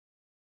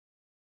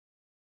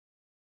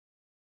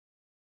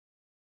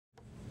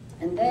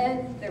And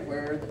then there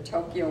were the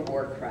Tokyo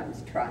War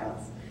Crimes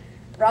trials.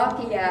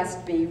 Rocky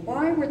asked me,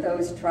 why were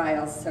those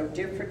trials so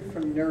different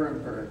from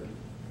Nuremberg?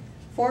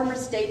 Former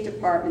State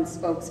Department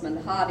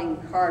spokesman Harding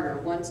Carter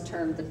once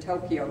termed the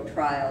Tokyo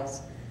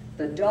trials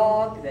the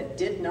dog that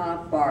did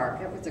not bark.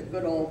 That was a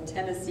good old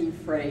Tennessee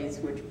phrase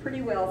which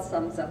pretty well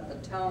sums up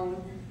the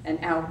tone and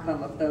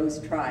outcome of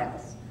those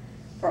trials.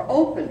 For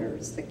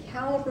openers, the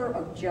caliber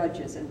of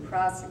judges and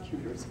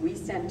prosecutors we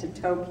sent to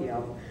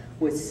Tokyo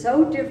was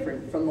so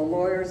different from the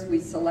lawyers we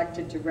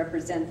selected to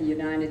represent the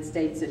United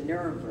States in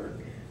Nuremberg.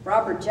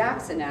 Robert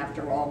Jackson,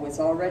 after all, was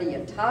already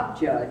a top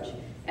judge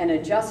and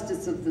a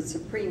justice of the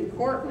Supreme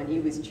Court when he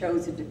was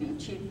chosen to be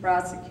chief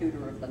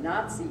prosecutor of the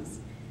Nazis.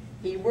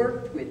 He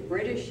worked with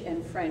British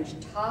and French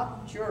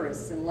top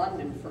jurists in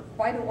London for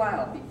quite a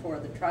while before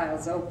the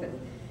trials opened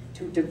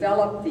to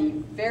develop the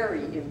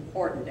very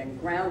important and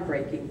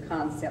groundbreaking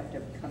concept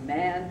of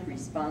command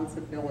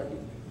responsibility.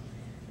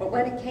 But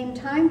when it came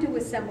time to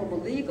assemble the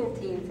legal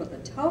team for the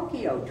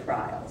Tokyo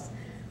trials,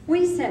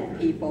 we sent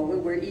people who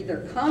were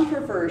either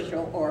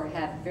controversial or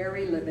had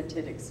very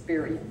limited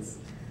experience.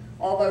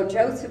 Although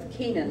Joseph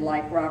Keenan,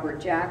 like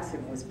Robert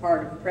Jackson, was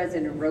part of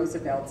President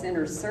Roosevelt's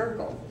inner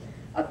circle,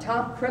 a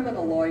top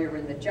criminal lawyer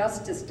in the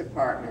Justice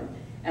Department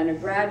and a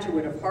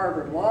graduate of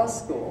Harvard Law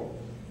School,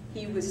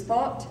 he was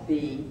thought to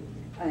be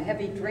a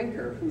heavy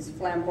drinker whose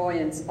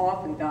flamboyance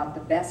often got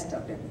the best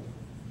of him.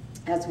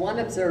 As one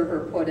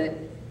observer put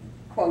it,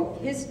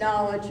 quote, his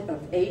knowledge of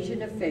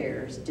Asian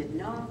affairs did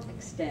not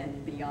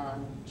extend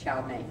beyond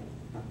chow mein.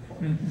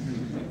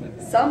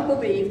 Some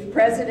believed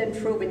President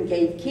Truman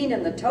gave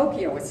Keenan the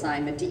Tokyo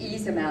assignment to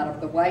ease him out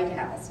of the White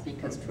House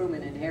because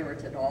Truman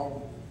inherited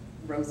all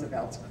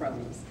Roosevelt's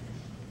cronies.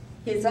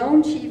 His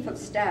own chief of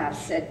staff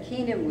said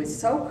Keenan was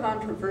so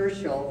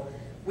controversial,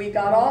 we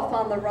got off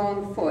on the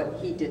wrong foot.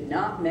 He did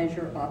not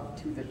measure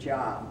up to the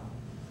job.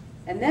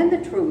 And then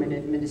the Truman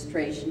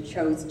administration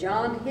chose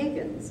John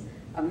Higgins,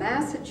 a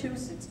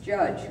Massachusetts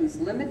judge whose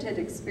limited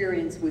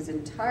experience was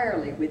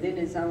entirely within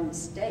his own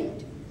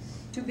state,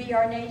 to be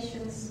our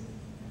nation's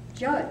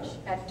judge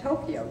at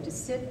Tokyo, to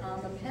sit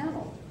on the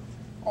panel.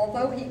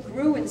 Although he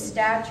grew in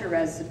stature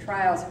as the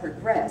trials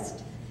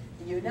progressed,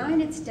 the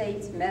United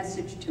States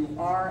message to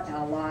our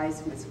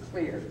allies was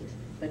clear.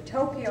 The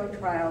Tokyo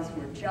trials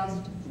were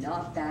just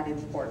not that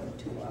important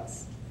to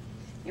us.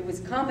 It was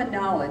common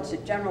knowledge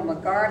that General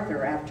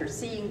MacArthur, after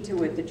seeing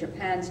to it that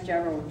Japan's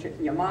General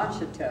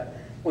Yamashita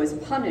was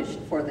punished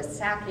for the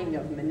sacking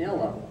of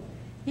Manila,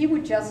 he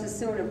would just as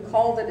soon have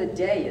called it a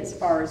day as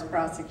far as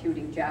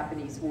prosecuting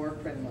Japanese war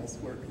criminals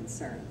were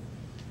concerned.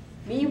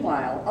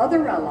 Meanwhile,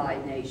 other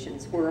allied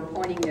nations were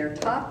appointing their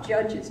top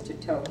judges to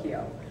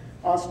Tokyo.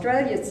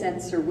 Australia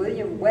sent Sir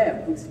William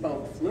Webb, who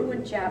spoke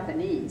fluent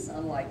Japanese,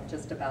 unlike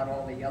just about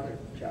all the other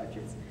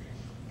judges,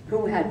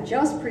 who had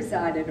just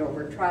presided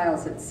over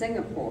trials at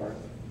Singapore,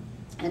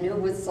 and who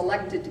was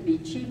selected to be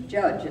chief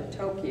judge at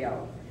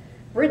Tokyo.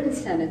 Britain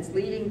sent its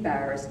leading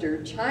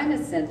barrister.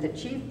 China sent the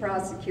chief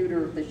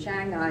prosecutor of the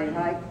Shanghai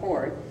High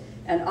Court,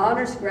 an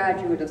honors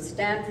graduate of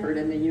Stanford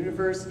and the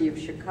University of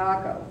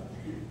Chicago.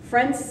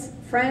 France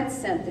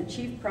sent the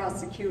chief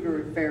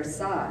prosecutor at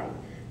Versailles.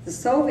 The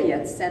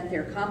Soviets sent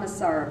their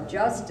commissar of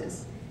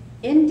justice.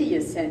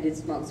 India sent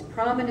its most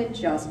prominent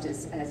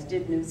justice, as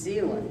did New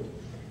Zealand.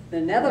 The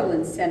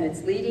Netherlands sent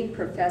its leading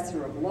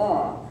professor of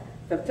law.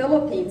 The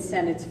Philippines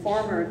sent its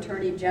former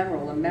attorney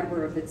general, a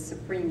member of its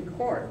Supreme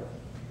Court.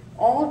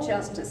 All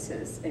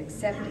justices,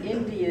 except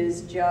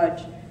India's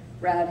Judge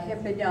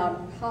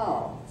Radhipinam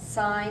Pal,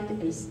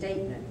 signed a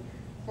statement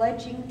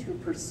pledging to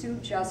pursue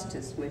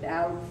justice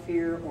without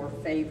fear or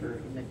favor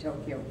in the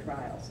Tokyo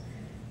trials.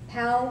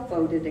 Pal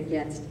voted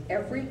against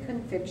every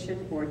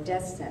conviction or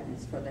death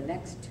sentence for the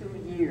next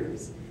 2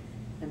 years.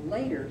 And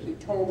later, he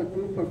told a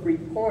group of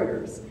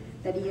reporters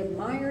that he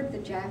admired the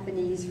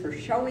Japanese for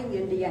showing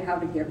India how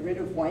to get rid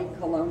of white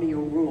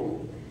colonial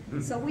rule.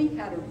 So we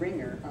had a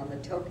ringer on the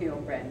Tokyo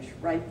bench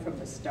right from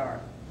the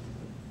start.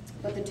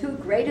 But the two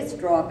greatest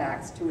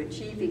drawbacks to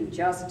achieving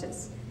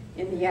justice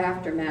in the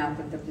aftermath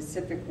of the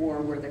Pacific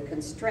War were the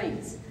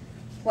constraints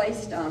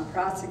placed on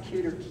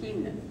prosecutor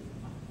Keenan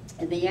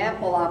and the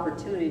ample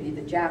opportunity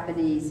the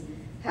Japanese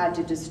had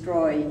to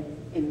destroy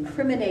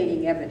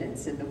incriminating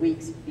evidence in the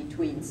weeks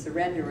between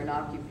surrender and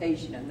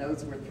occupation, and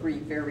those were 3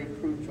 very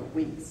crucial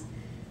weeks.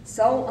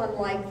 So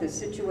unlike the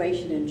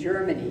situation in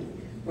Germany,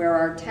 where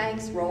our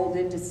tanks rolled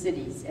into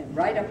cities and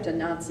right up to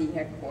Nazi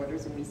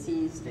headquarters, and we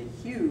seized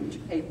a huge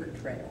paper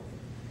trail.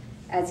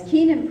 As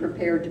Keenan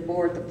prepared to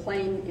board the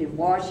plane in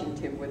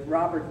Washington with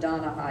Robert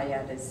Donahue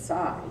at his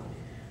side,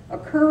 a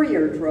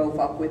courier drove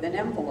up with an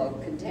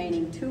envelope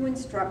containing 2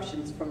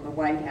 instructions from the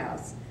White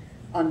House.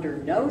 Under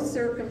no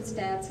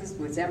circumstances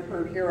was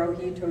Emperor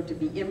Hirohito to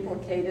be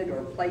implicated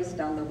or placed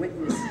on the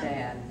witness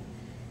stand,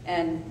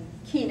 and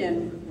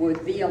Keenan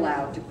would be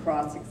allowed to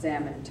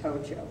cross-examine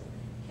Tojo.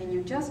 Can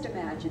you just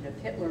imagine if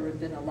Hitler had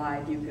been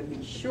alive, you could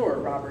be sure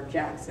Robert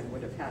Jackson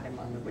would have had him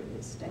on the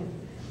witness stand.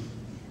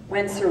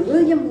 When Sir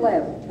William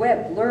Webb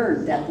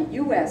learned that the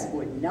U.S.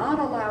 would not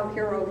allow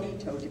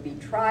Hirohito to be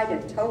tried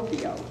at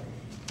Tokyo,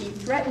 He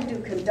threatened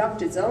to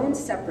conduct his own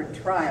separate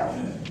trial,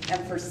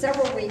 and for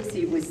several weeks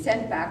he was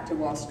sent back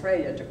to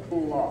Australia to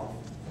cool off.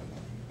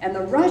 And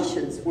the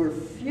Russians were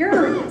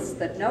furious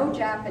that no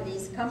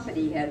Japanese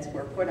company heads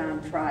were put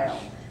on trial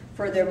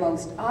for their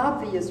most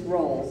obvious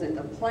roles in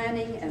the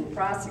planning and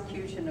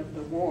prosecution of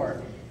the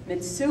war.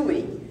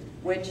 Mitsui,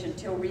 which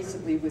until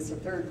recently was the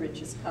third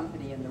richest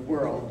company in the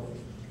world,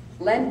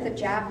 lent the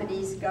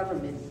Japanese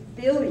government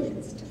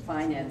billions to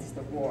finance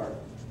the war.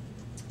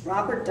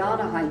 Robert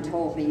Donahue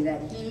told me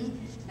that he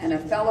and a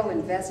fellow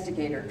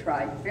investigator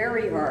tried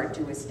very hard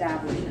to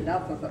establish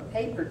enough of a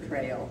paper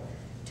trail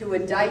to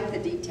indict the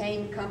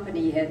detained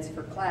company heads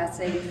for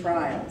Class A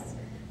trials,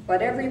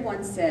 but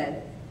everyone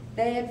said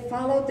they had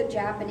followed the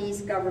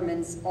Japanese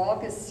government's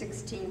August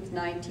 16,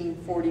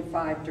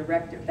 1945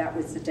 directive, that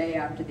was the day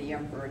after the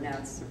emperor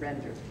announced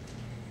surrender,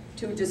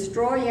 to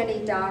destroy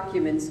any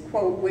documents,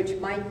 quote, which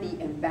might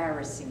be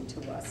embarrassing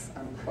to us,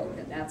 unquote,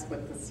 and that's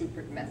what the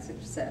secret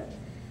message said.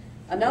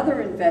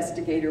 Another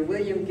investigator,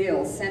 William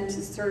Gill, sent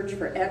to search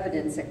for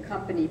evidence at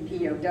company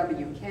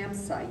POW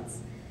campsites,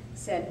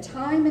 said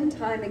time and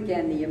time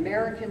again the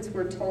Americans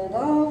were told,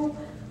 oh,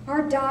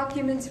 our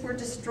documents were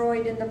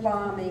destroyed in the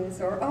bombings,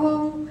 or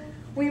oh,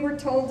 we were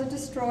told to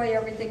destroy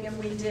everything and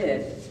we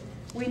did.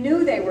 We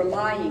knew they were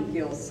lying,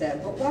 Gill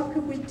said, but what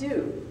could we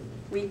do?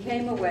 We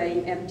came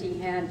away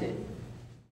empty-handed.